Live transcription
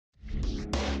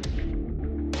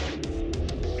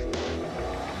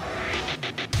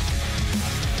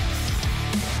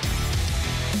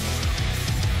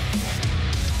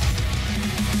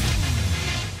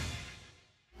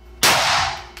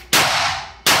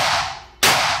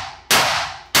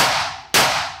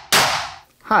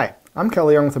Hi, I'm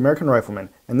Kelly Young with American Rifleman,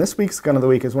 and this week's Gun of the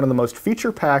Week is one of the most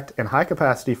feature-packed and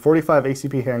high-capacity 45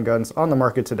 ACP handguns on the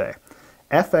market today,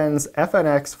 FN's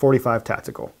FNX-45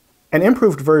 Tactical. An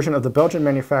improved version of the Belgian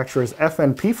manufacturer's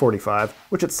FNP-45,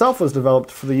 which itself was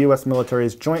developed for the U.S.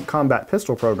 military's Joint Combat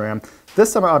Pistol program,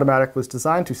 this semi-automatic was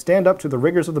designed to stand up to the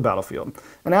rigors of the battlefield,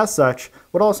 and as such,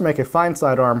 would also make a fine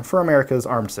sidearm for America's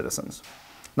armed citizens.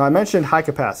 Now, I mentioned high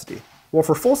capacity. Well,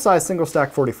 for full-size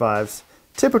single-stack 45s,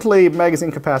 typically magazine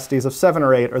capacities of 7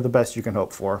 or 8 are the best you can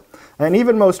hope for, and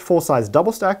even most full-size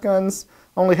double-stack guns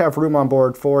only have room on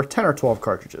board for 10 or 12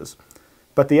 cartridges.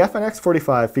 But the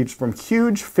FNX-45 features from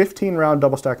huge 15-round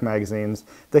double-stack magazines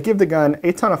that give the gun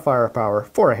a ton of firepower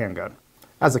for a handgun.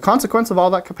 As a consequence of all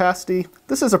that capacity,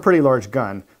 this is a pretty large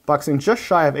gun, boxing just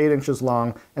shy of 8 inches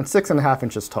long and 6.5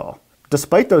 inches tall.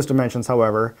 Despite those dimensions,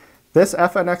 however, this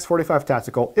FNX-45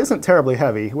 Tactical isn't terribly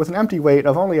heavy, with an empty weight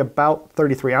of only about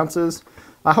 33 ounces.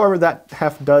 However, that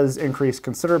heft does increase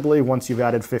considerably once you've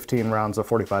added 15 rounds of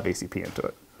 45 ACP into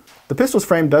it. The pistol's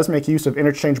frame does make use of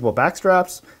interchangeable back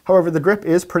straps. However, the grip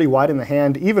is pretty wide in the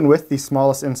hand, even with the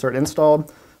smallest insert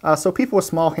installed, so people with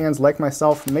small hands like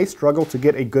myself may struggle to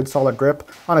get a good solid grip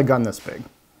on a gun this big.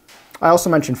 I also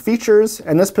mentioned features,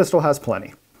 and this pistol has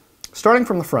plenty. Starting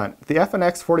from the front, the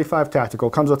FNX-45 Tactical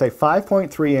comes with a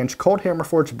 5.3-inch cold hammer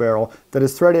forged barrel that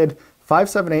is threaded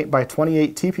 578 by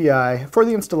 28 TPI for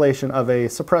the installation of a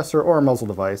suppressor or a muzzle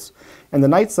device, and the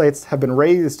night sights have been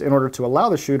raised in order to allow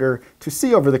the shooter to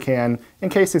see over the can in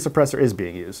case the suppressor is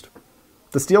being used.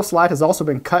 The steel slide has also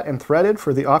been cut and threaded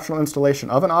for the optional installation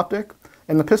of an optic,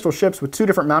 and the pistol ships with 2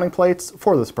 different mounting plates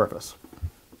for this purpose.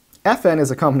 FN is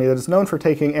a company that is known for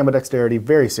taking ambidexterity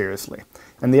very seriously,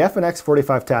 and the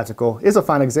FNX-45 Tactical is a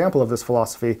fine example of this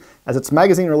philosophy, as its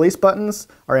magazine release buttons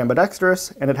are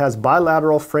ambidextrous and it has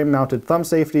bilateral frame-mounted thumb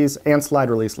safeties and slide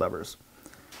release levers.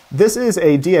 This is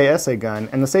a DASA gun,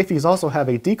 and the safeties also have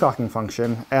a decocking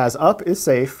function, as up is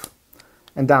safe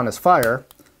and down is fire,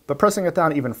 but pressing it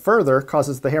down even further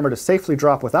causes the hammer to safely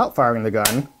drop without firing the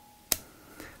gun,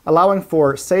 allowing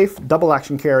for safe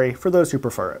double-action carry for those who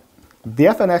prefer it. The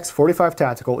FNX-45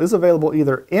 Tactical is available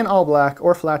either in all black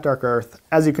or flat dark earth,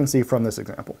 as you can see from this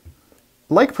example.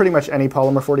 Like pretty much any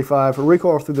polymer 45,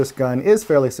 recoil through this gun is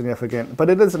fairly significant, but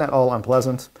it isn't at all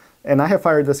unpleasant, and I have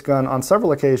fired this gun on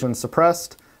several occasions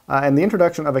suppressed, and the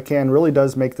introduction of a can really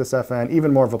does make this FN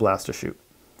even more of a blast to shoot.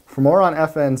 For more on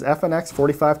FN's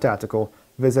FNX-45 Tactical,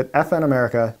 visit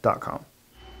fnamerica.com.